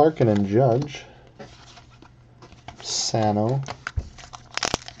a Clarkin and Judge. Sano.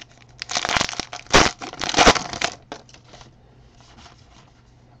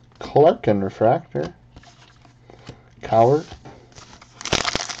 Clarkin refractor. Coward.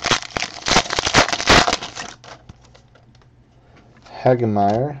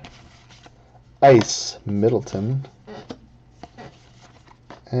 Hagemeyer. Ice Middleton.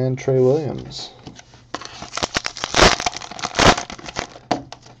 And Trey Williams.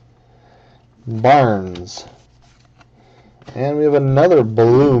 Barnes. And we have another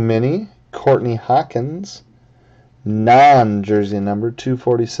blue mini, Courtney Hawkins, non-jersey number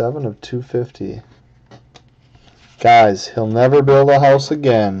 247 of 250. Guys, he'll never build a house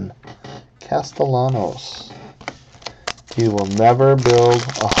again. Castellanos. He will never build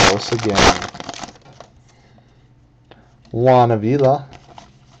a house again. Juan Avila.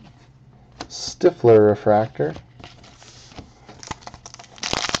 Stifler refractor.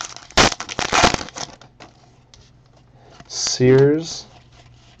 Sears.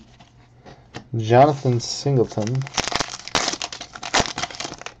 Jonathan Singleton.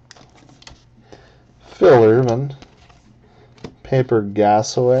 Phil Irvin. Paper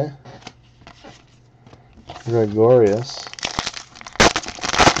Gasaway. Gregorius.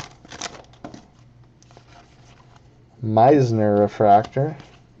 Meisner refractor.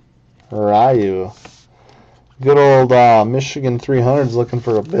 Ryu. Good old Michigan 300's looking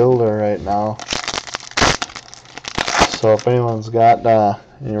for a builder right now. So if anyone's got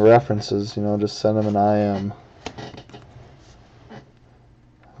any references, you know, just send them an IM.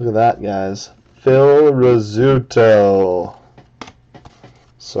 Look at that, guys. Phil Rizzuto.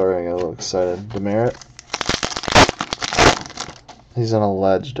 Sorry, I got a little excited. Demerit. He's an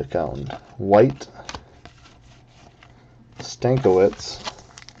alleged accountant. White. Stankiewicz.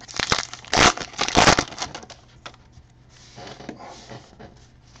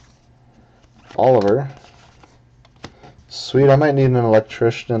 Oliver. Sweet, I might need an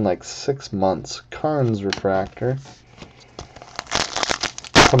electrician in like 6 months. Carnes refractor.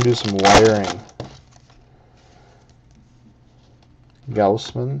 Come do some wiring.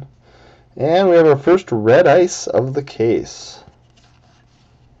 Gaussman. And we have our first red ice of the case.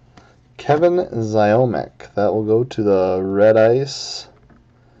 Kevin Ziomek. That will go to the red ice,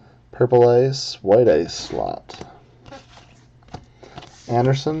 purple ice, white ice slot.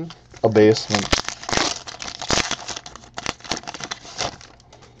 Anderson, a basement.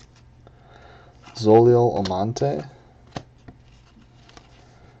 Zoliel Amante.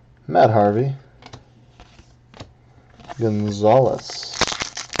 Matt Harvey. Gonzalez.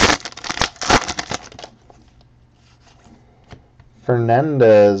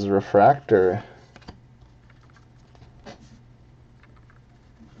 Fernandez refractor.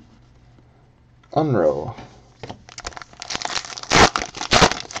 Unrow.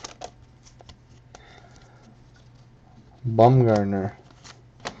 Bumgarner.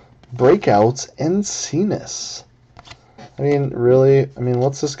 Breakouts Encinas. I mean, really? I mean,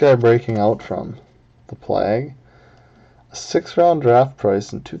 what's this guy breaking out from? The Plague? 6th round draft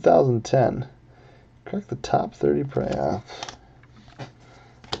price in 2010. Crack the top 30 price.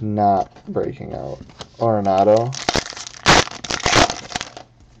 Not breaking out. Arenado.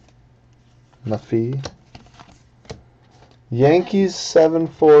 Maffei. Yankees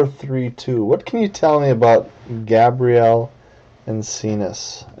 7432. What can you tell me about Gabriel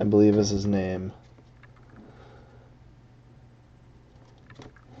Encinas? I believe is his name.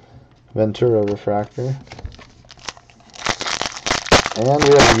 Ventura refractor. And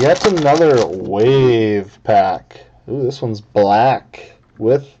we have yet another wave pack. Ooh, this one's black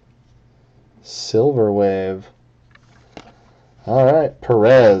with silver wave. Alright,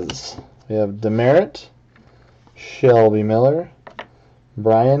 Perez. We have Demerit, Shelby Miller,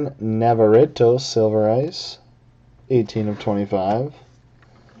 Brian Navarrete, silver ice, 18 of 25,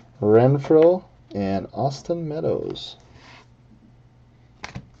 Renfroe, and Austin Meadows.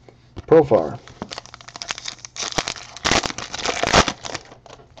 Profar.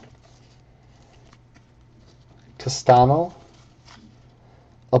 Castano,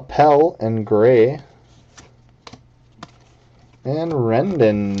 Appel and Gray, and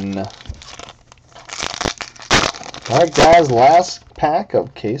Rendon. Alright guys, last pack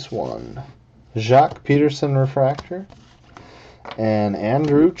of case 1. Jacques Peterson refractor and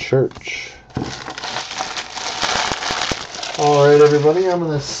Andrew Church. Alright everybody, I'm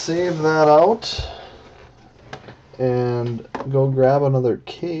going to save that out and go grab another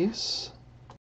case.